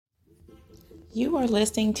You are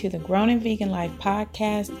listening to the Grown and Vegan Life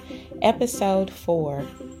podcast, episode 4.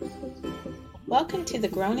 Welcome to the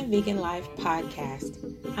Grown and Vegan Life podcast.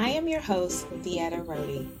 I am your host, Dieta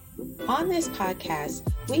Rody. On this podcast,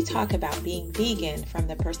 we talk about being vegan from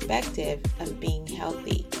the perspective of being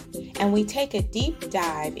healthy, and we take a deep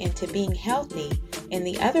dive into being healthy in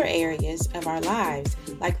the other areas of our lives,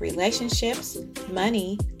 like relationships,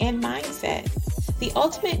 money, and mindset. The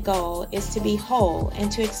ultimate goal is to be whole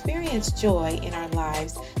and to experience joy in our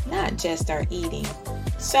lives, not just our eating.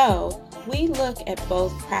 So, we look at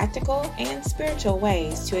both practical and spiritual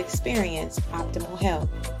ways to experience optimal health.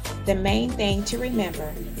 The main thing to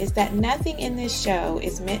remember is that nothing in this show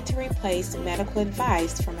is meant to replace medical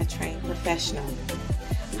advice from a trained professional.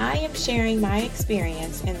 I am sharing my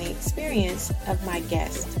experience and the experience of my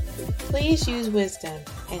guest. Please use wisdom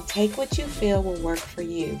and take what you feel will work for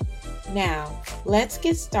you. Now, let's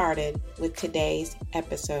get started with today's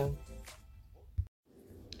episode.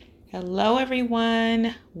 Hello,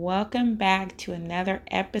 everyone. Welcome back to another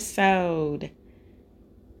episode.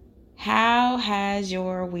 How has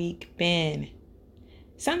your week been?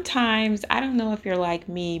 Sometimes, I don't know if you're like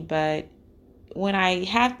me, but when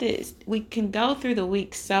we can go through the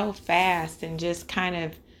week so fast and just kind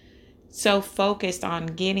of so focused on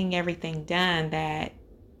getting everything done that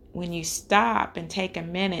when you stop and take a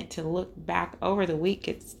minute to look back over the week,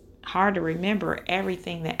 it's hard to remember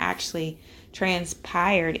everything that actually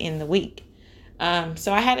transpired in the week.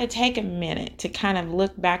 So I had to take a minute to kind of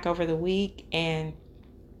look back over the week. And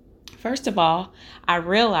first of all, I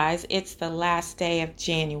realized it's the last day of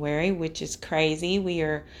January, which is crazy. We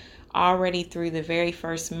are already through the very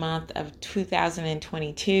first month of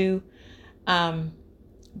 2022.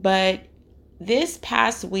 But this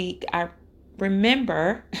past week, I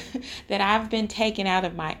remember that I've been taken out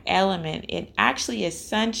of my element. It actually is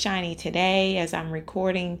sunshiny today as I'm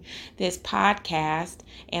recording this podcast,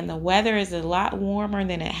 and the weather is a lot warmer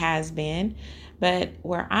than it has been. But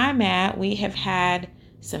where I'm at, we have had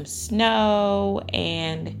some snow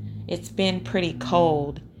and it's been pretty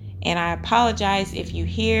cold. And I apologize if you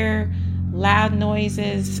hear loud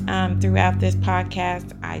noises throughout this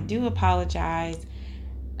podcast. I do apologize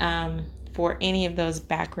for any of those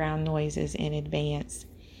background noises in advance.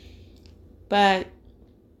 But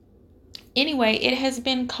anyway, it has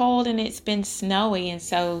been cold and it's been snowy, and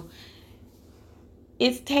so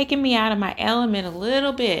it's taken me out of my element a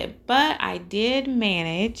little bit, but I did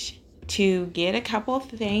manage to get a couple of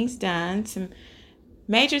things done, some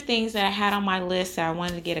major things that I had on my list that I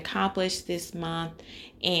wanted to get accomplished this month,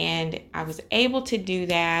 and I was able to do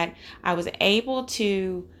that. I was able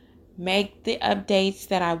to make the updates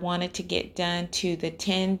that I wanted to get done to the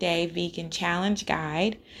 10-day vegan challenge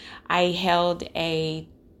guide. I held a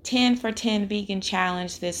 10 for 10 vegan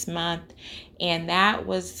challenge this month, and that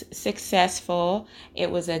was successful. It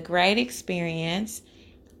was a great experience,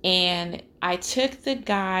 and I took the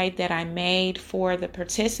guide that I made for the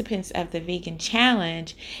participants of the vegan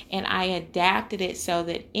challenge and I adapted it so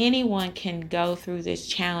that anyone can go through this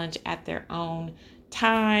challenge at their own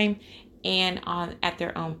time and at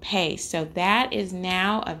their own pace. So that is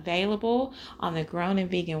now available on the Grown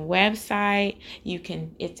and Vegan website.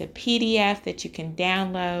 It's a PDF that you can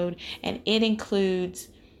download, and it includes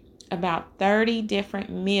about 30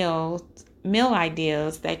 different meal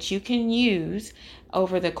ideas that you can use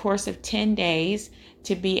over the course of 10 days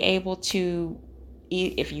to be able to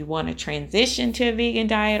eat if you want to transition to a vegan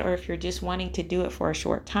diet or if you're just wanting to do it for a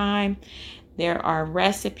short time. There are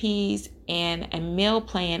recipes and a meal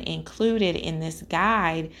plan included in this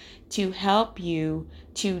guide to help you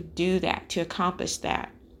to do that, to accomplish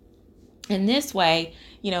that. In this way,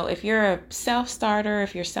 if you're a self-starter,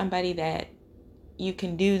 if you're somebody that you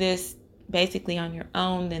can do this basically on your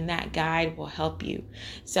own, then that guide will help you.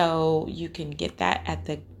 So you can get that at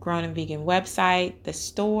the Grown and Vegan website, the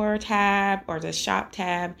store tab or the shop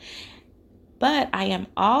tab. But I am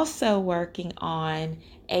also working on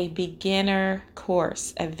a beginner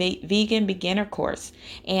course, a vegan beginner course.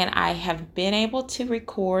 And I have been able to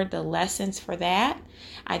record the lessons for that.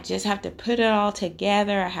 I just have to put it all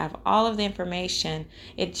together. I have all of the information.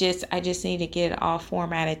 I just need to get it all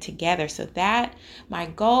formatted together. So that my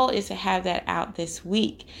goal is to have that out this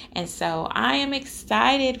week. And so I am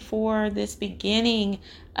excited for this beginning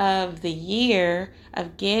of the year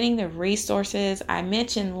of getting the resources. I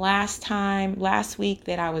mentioned last week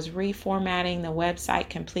that I was reformatting the website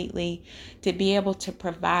completely to be able to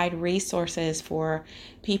provide resources for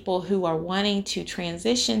people who are wanting to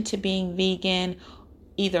transition to being vegan,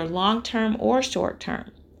 either long-term or short-term.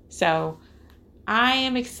 So I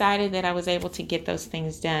am excited that I was able to get those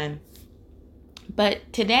things done.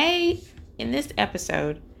 But today, in this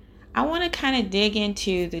episode, I want to kind of dig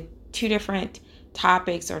into the two different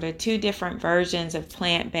topics or the two different versions of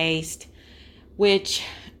plant-based, which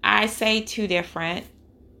I say two different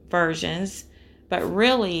versions, but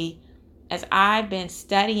really, as I've been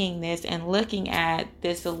studying this and looking at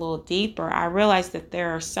this a little deeper, I realized that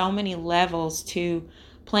there are so many levels to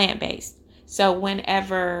plant-based. So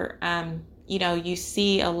whenever you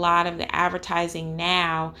see a lot of the advertising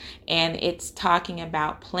now and it's talking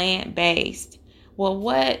about plant-based, well,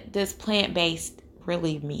 what does plant-based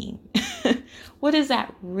really mean? What does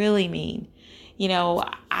that really mean?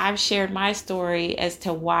 I've shared my story as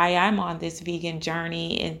to why I'm on this vegan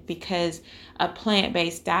journey, and because a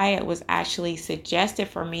plant-based diet was actually suggested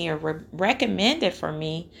for me or recommended for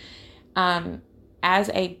me as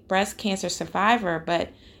a breast cancer survivor. But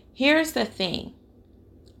here's the thing.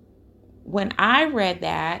 When I read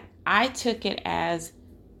that, I took it as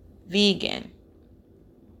vegan.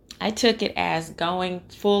 I took it as going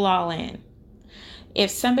full all in. If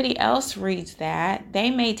somebody else reads that,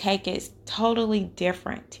 they may take it totally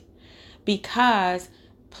different, because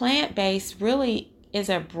plant-based really is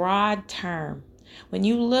a broad term. When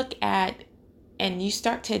you look at and you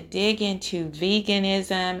start to dig into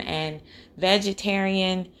veganism and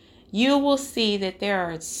vegetarian, you will see that there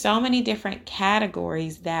are so many different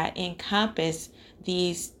categories that encompass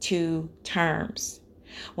these two terms.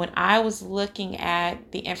 When I was looking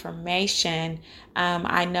at the information,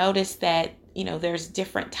 I noticed that there's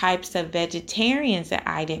different types of vegetarians that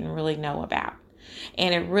I didn't really know about.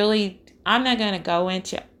 And I'm not going to go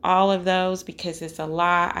into all of those because it's a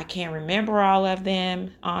lot. I can't remember all of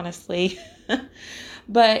them, honestly.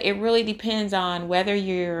 But it really depends on whether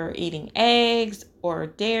you're eating eggs or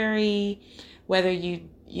dairy, whether you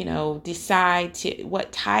decide to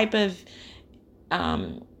what type of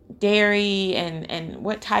dairy and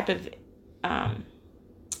what type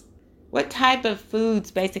of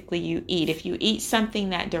foods basically you eat. If you eat something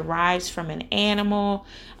that derives from an animal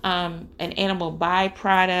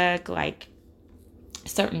byproduct, like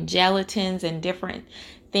certain gelatins and different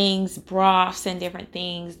things, broths and different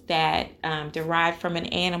things that derive from an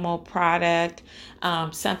animal product,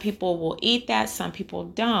 some people will eat that, some people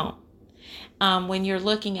don't. When you're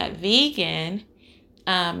looking at vegan,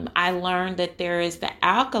 I learned that there is the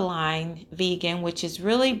alkaline vegan, which is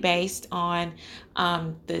really based on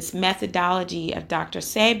this methodology of Dr.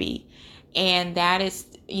 Sebi. And that is,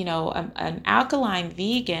 an alkaline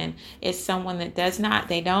vegan is someone that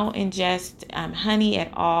they don't ingest honey at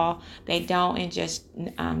all. They don't ingest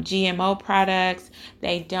GMO products.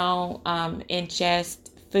 They don't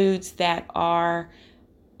ingest foods that are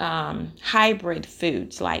hybrid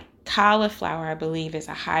foods, like cauliflower, I believe, is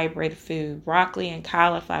a hybrid food. Broccoli and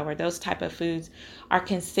cauliflower, those type of foods are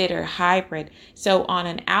considered hybrid. So on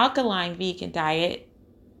an alkaline vegan diet,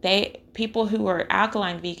 people who are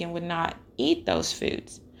alkaline vegan would not eat those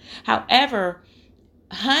foods. However,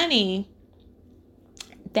 honey,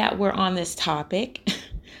 that we're on this topic,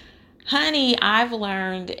 honey, I've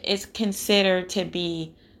learned, is considered to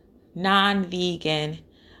be non-vegan.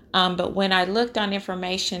 But when I looked on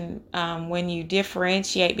information, when you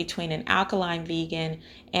differentiate between an alkaline vegan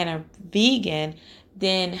and a vegan,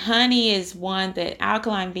 then honey is one that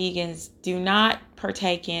alkaline vegans do not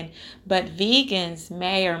partake in, but vegans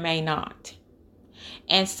may or may not.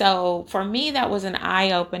 And so for me, that was an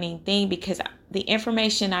eye-opening thing, because the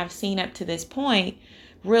information I've seen up to this point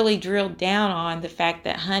really drilled down on the fact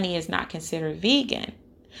that honey is not considered vegan.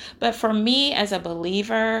 But for me as a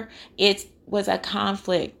believer, it was a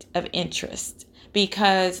conflict of interest,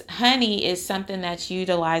 because honey is something that's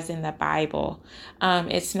utilized in the Bible.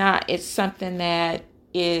 It's something that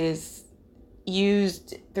is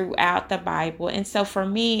used throughout the Bible. And so for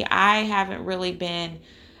me, I haven't really been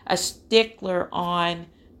a stickler on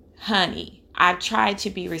honey. I've tried to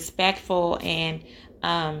be respectful and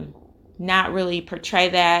not really portray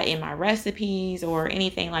that in my recipes or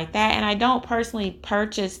anything like that. And I don't personally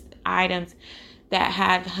purchase items that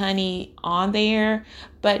have honey on there.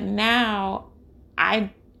 But now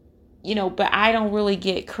I don't really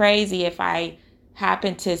get crazy if I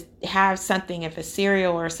happen to have something, if a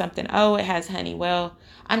cereal or something, it has honey. Well,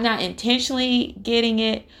 I'm not intentionally getting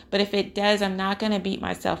it, but if it does, I'm not going to beat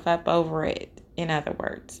myself up over it, in other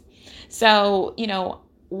words. So,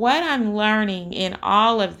 what I'm learning in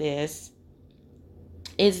all of this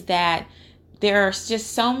is that there's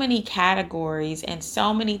just so many categories and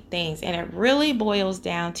so many things, and it really boils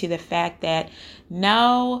down to the fact that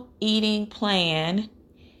no eating plan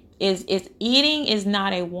eating is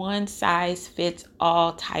not a one size fits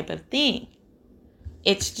all type of thing.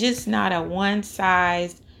 It's just not a one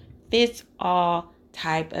size fits all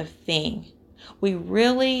type of thing. We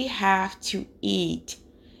really have to eat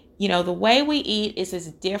The way we eat is as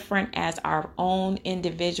different as our own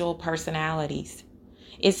individual personalities.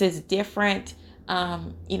 It's as different, as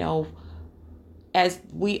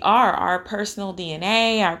we are. Our personal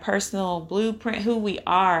DNA, our personal blueprint, who we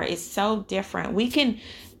are is so different.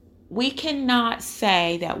 We cannot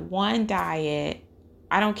say that one diet,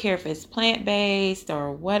 I don't care if it's plant-based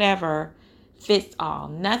or whatever, fits all.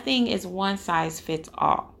 Nothing is one size fits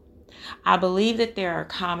all. I believe that there are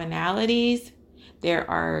commonalities. There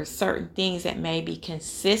are certain things that may be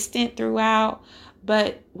consistent throughout,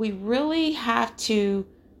 but we really have to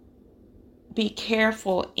be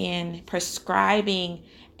careful in prescribing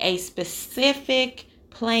a specific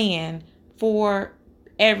plan for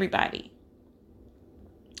everybody.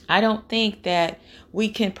 I don't think that we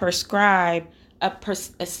can prescribe a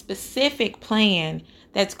specific plan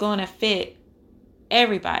that's going to fit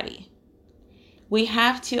everybody. We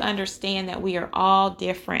have to understand that we are all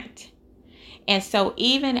different. And so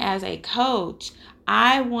even as a coach,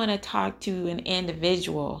 I want to talk to an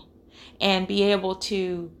individual and be able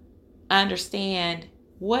to understand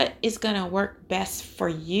what is going to work best for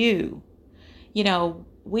you.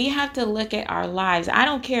 We have to look at our lives. I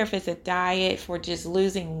don't care if it's a diet for just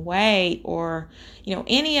losing weight or,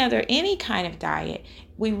 any kind of diet.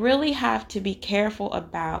 We really have to be careful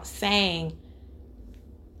about saying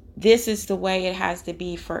this is the way it has to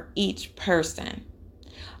be for each person.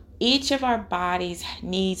 Each of our bodies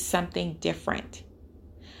needs something different.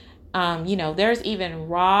 There's even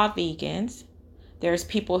raw vegans. There's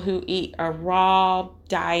people who eat a raw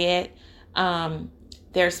diet.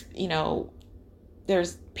 There's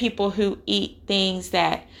people who eat things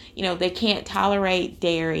that, they can't tolerate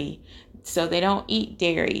dairy, so they don't eat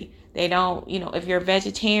dairy. They don't, if you're a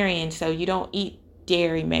vegetarian, so you don't eat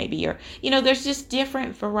dairy maybe, or, there's just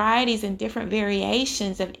different varieties and different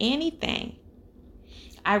variations of anything.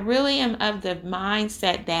 I really am of the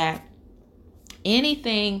mindset that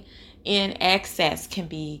anything in excess can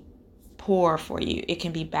be poor for you. It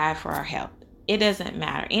can be bad for our health. It doesn't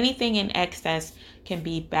matter. Anything in excess can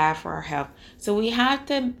be bad for our health. So we have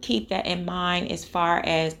to keep that in mind as far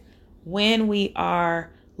as when we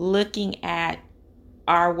are looking at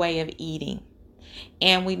our way of eating.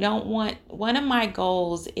 And we don't want, one of my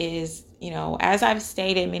goals is, as I've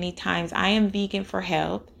stated many times, I am vegan for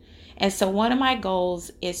health. And so one of my goals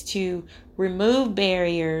is to remove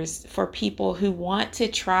barriers for people who want to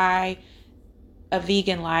try a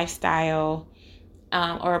vegan lifestyle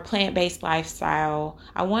or a plant-based lifestyle.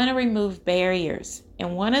 I want to remove barriers.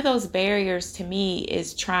 And one of those barriers to me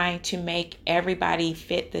is trying to make everybody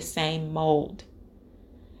fit the same mold.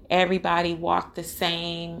 Everybody walk the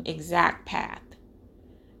same exact path.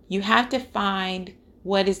 You have to find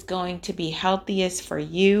what is going to be healthiest for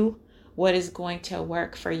you, what is going to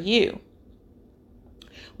work for you.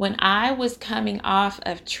 When I was coming off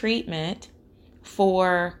of treatment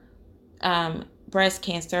for breast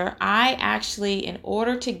cancer, I actually, in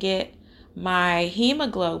order to get my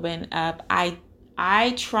hemoglobin up,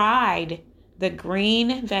 I tried the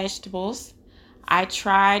green vegetables. I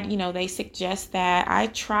tried, they suggest that. I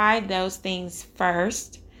tried those things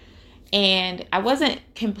first. And I wasn't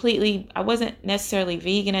necessarily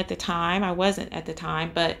vegan at the time. I wasn't at the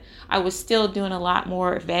time, but I was still doing a lot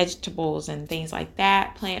more vegetables and things like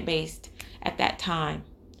that, plant-based at that time.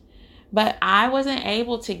 But I wasn't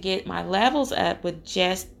able to get my levels up with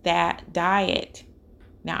just that diet.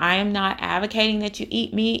 Now, I am not advocating that you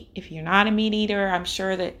eat meat. If you're not a meat eater, I'm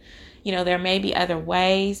sure that, there may be other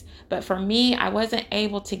ways. But for me, I wasn't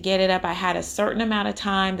able to get it up. I had a certain amount of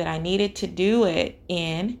time that I needed to do it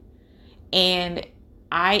in. And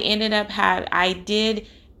I ended up I did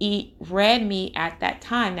eat red meat at that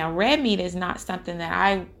time. Now, red meat is not something that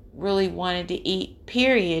I really wanted to eat,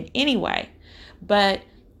 period, anyway. But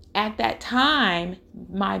at that time,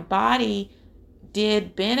 my body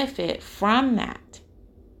did benefit from that.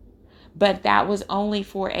 But that was only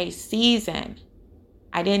for a season.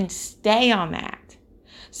 I didn't stay on that.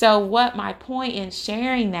 So what my point in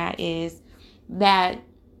sharing that is that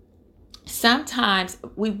sometimes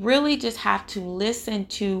we really just have to listen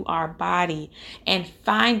to our body and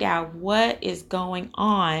find out what is going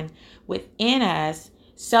on within us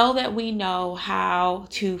so that we know how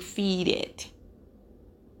to feed it.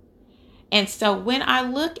 And so when I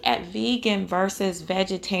look at vegan versus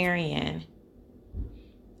vegetarian,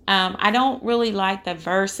 I don't really like the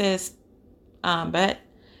versus, but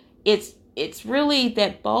it's really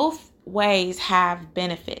that both ways have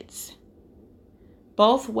benefits.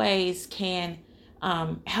 Both ways can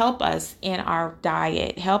help us in our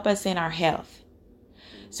diet, help us in our health.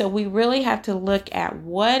 So we really have to look at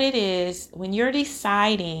what it is when you're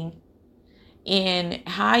deciding in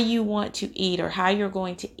how you want to eat or how you're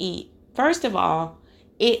going to eat. First of all,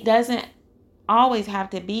 it doesn't always have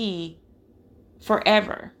to be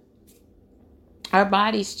forever. Our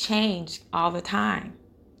bodies change all the time.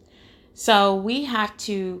 So we have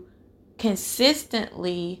to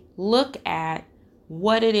consistently look at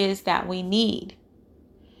what it is that we need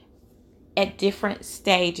at different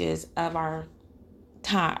stages of our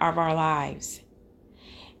time, of our lives.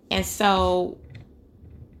 And so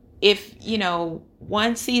if,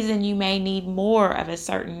 one season you may need more of a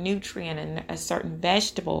certain nutrient and a certain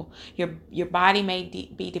vegetable, your body may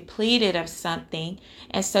be depleted of something.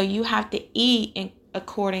 And so you have to eat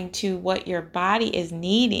according to what your body is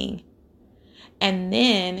needing, and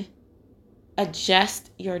then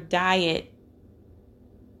adjust your diet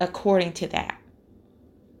according to that.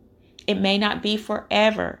 It may not be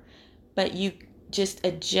forever, but you just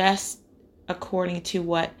adjust according to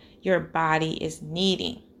what your body is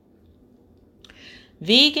needing.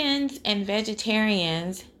 Vegans and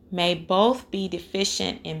vegetarians may both be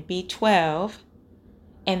deficient in B12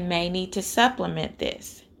 and may need to supplement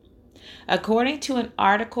this. According to an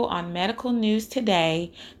article on Medical News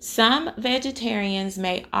Today, some vegetarians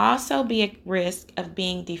may also be at risk of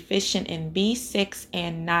being deficient in B6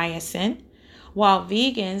 and niacin, while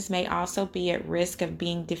vegans may also be at risk of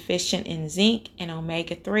being deficient in zinc and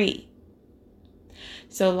omega-3.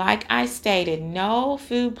 So like I stated, no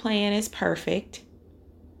food plan is perfect.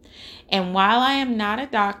 And while I am not a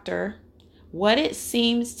doctor, what it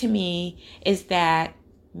seems to me is that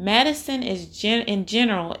medicine in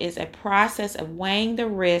general is a process of weighing the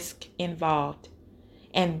risk involved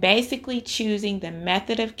and basically choosing the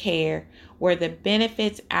method of care where the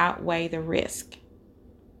benefits outweigh the risk.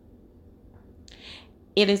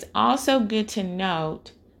 It is also good to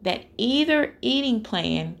note that either eating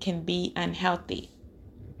plan can be unhealthy.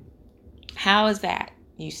 How is that,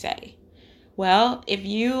 you say? Well, if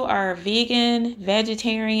you are a vegan,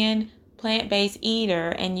 vegetarian, plant-based eater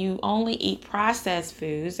and you only eat processed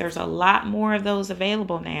foods, there's a lot more of those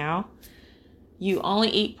available now. You only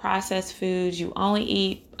eat processed foods, you only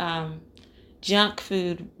eat junk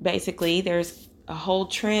food, basically. There's a whole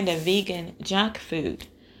trend of vegan junk food.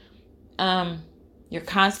 You're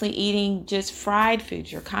constantly eating just fried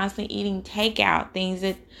foods. You're constantly eating takeout, things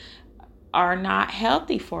that are not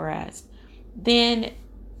healthy for us. Then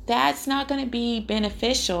that's not going to be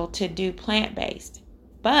beneficial to do plant-based.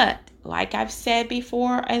 But like I've said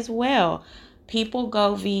before as well, people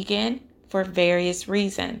go vegan for various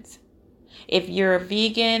reasons. If you're a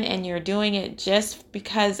vegan and you're doing it just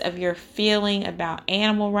because of your feeling about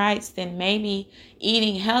animal rights, then maybe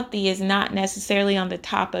eating healthy is not necessarily on the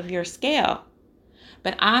top of your scale.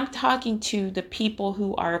 But I'm talking to the people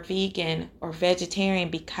who are vegan or vegetarian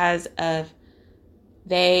because of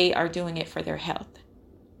they are doing it for their health.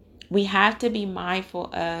 We have to be mindful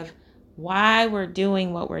of why we're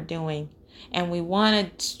doing what we're doing. And we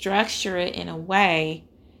want to structure it in a way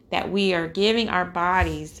that we are giving our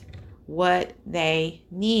bodies what they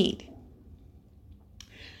need.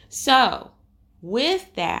 So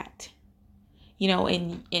with that,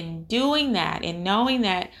 in doing that, in knowing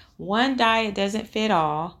that one diet doesn't fit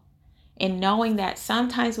all, and knowing that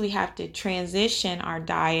sometimes we have to transition our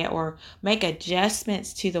diet or make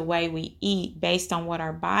adjustments to the way we eat based on what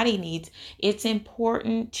our body needs, it's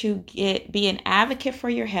important to be an advocate for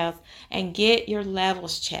your health and get your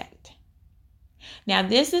levels checked. Now,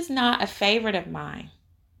 this is not a favorite of mine.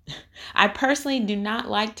 I personally do not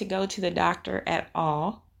like to go to the doctor at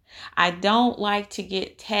all. I don't like to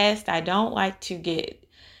get tests. I don't like to get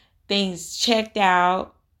things checked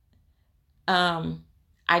out.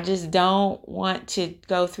 I just don't want to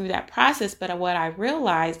go through that process. But what I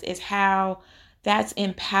realized is how that's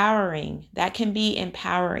empowering. That can be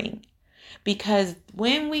empowering. Because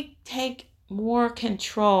when we take more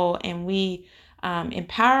control and we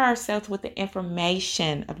empower ourselves with the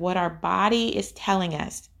information of what our body is telling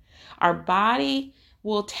us, our body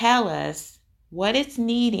will tell us what it's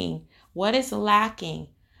needing, what it's lacking,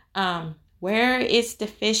 where it's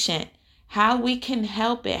deficient, how we can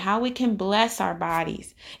help it, how we can bless our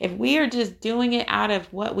bodies. If we are just doing it out of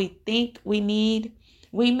what we think we need,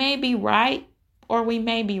 we may be right or we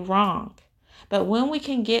may be wrong. But when we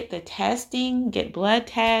can get the testing, get blood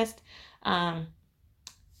tests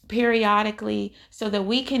periodically so that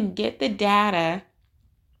we can get the data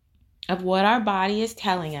of what our body is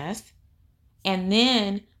telling us, and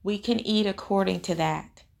then we can eat according to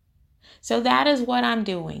that. So that is what I'm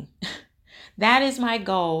doing. That is my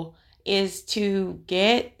goal, is to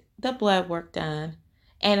get the blood work done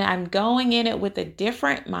And I'm going in it with a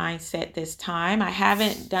different mindset this time. I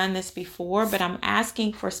haven't done this before, but I'm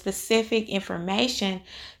asking for specific information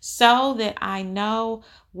so that I know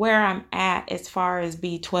where I'm at as far as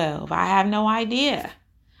B12. I have no idea.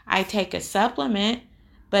 I take a supplement,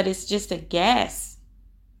 but it's just a guess.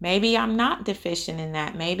 Maybe I'm not deficient in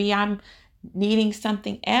that. Maybe I'm needing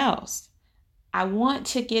something else. I want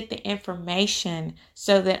to get the information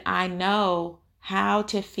so that I know how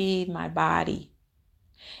to feed my body.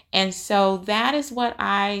 And so that is what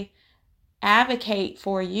I advocate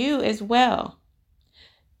for you as well.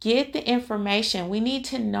 Get the information. We need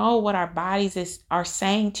to know what our bodies are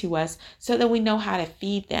saying to us so that we know how to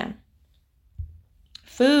feed them.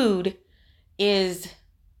 Food is,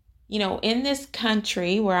 in this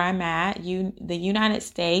country where I'm at, the United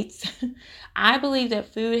States, I believe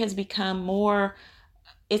that food has become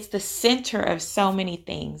it's the center of so many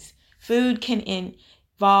things. Food can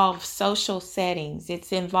involve social settings.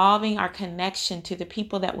 It's involving our connection to the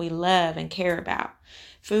people that we love and care about.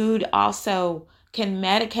 Food also can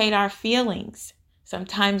medicate our feelings.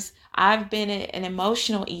 Sometimes I've been an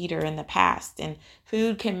emotional eater in the past, and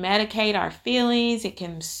food can medicate our feelings. It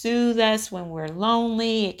can soothe us when we're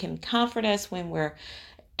lonely. It can comfort us when we're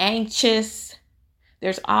anxious.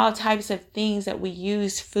 There's all types of things that we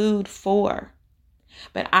use food for.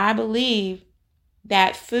 But I believe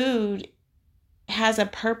that food has a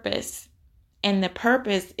purpose, and the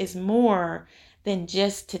purpose is more than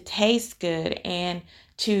just to taste good and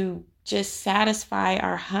to just satisfy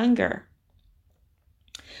our hunger.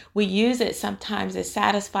 We use it sometimes to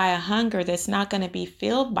satisfy a hunger that's not going to be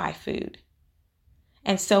filled by food.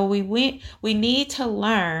 And so we need to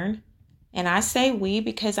learn, and I say we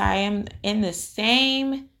because I am in the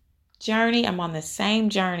same journey. I'm on the same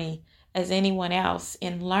journey as anyone else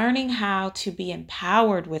in learning how to be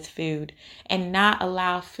empowered with food and not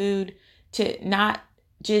allow food to not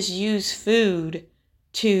just use food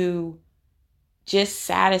to just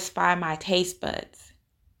satisfy my taste buds.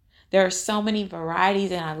 There are so many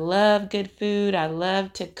varieties, and I love good food. I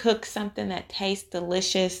love to cook something that tastes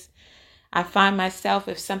delicious. I find myself,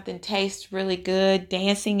 if something tastes really good,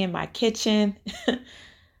 dancing in my kitchen.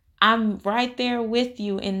 I'm right there with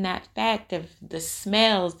you in that fact of the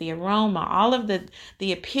smells, the aroma, all of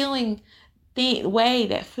the appealing way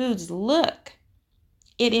that foods look.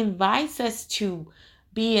 It invites us to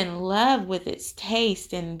be in love with its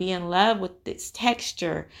taste and be in love with its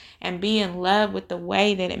texture and be in love with the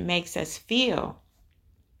way that it makes us feel.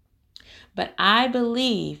 But I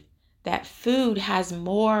believe that food has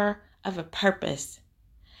more of a purpose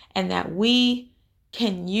and that we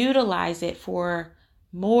can utilize it for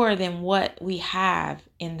more than what we have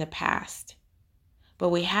in the past. But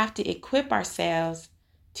we have to equip ourselves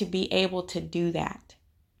to be able to do that.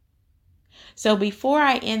 So before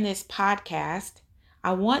I end this podcast,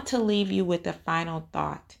 I want to leave you with a final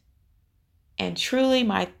thought. And truly,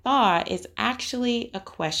 my thought is actually a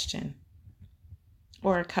question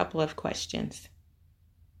or a couple of questions.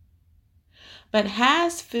 But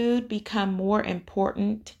has food become more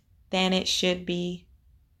important than it should be?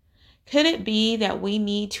 Could it be that we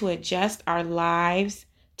need to adjust our lives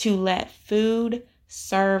to let food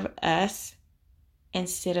serve us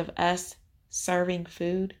instead of us serving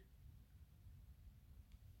food?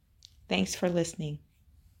 Thanks for listening.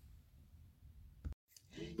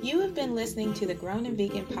 You have been listening to the Grown and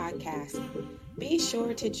Vegan podcast. Be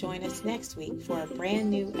sure to join us next week for a brand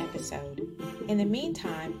new episode. In the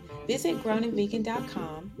meantime, visit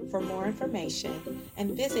grownandvegan.com for more information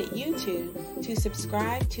and visit YouTube to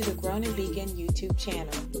subscribe to the Grown and Vegan YouTube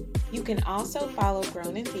channel. You can also follow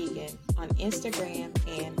Grown and Vegan on Instagram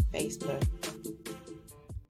and Facebook.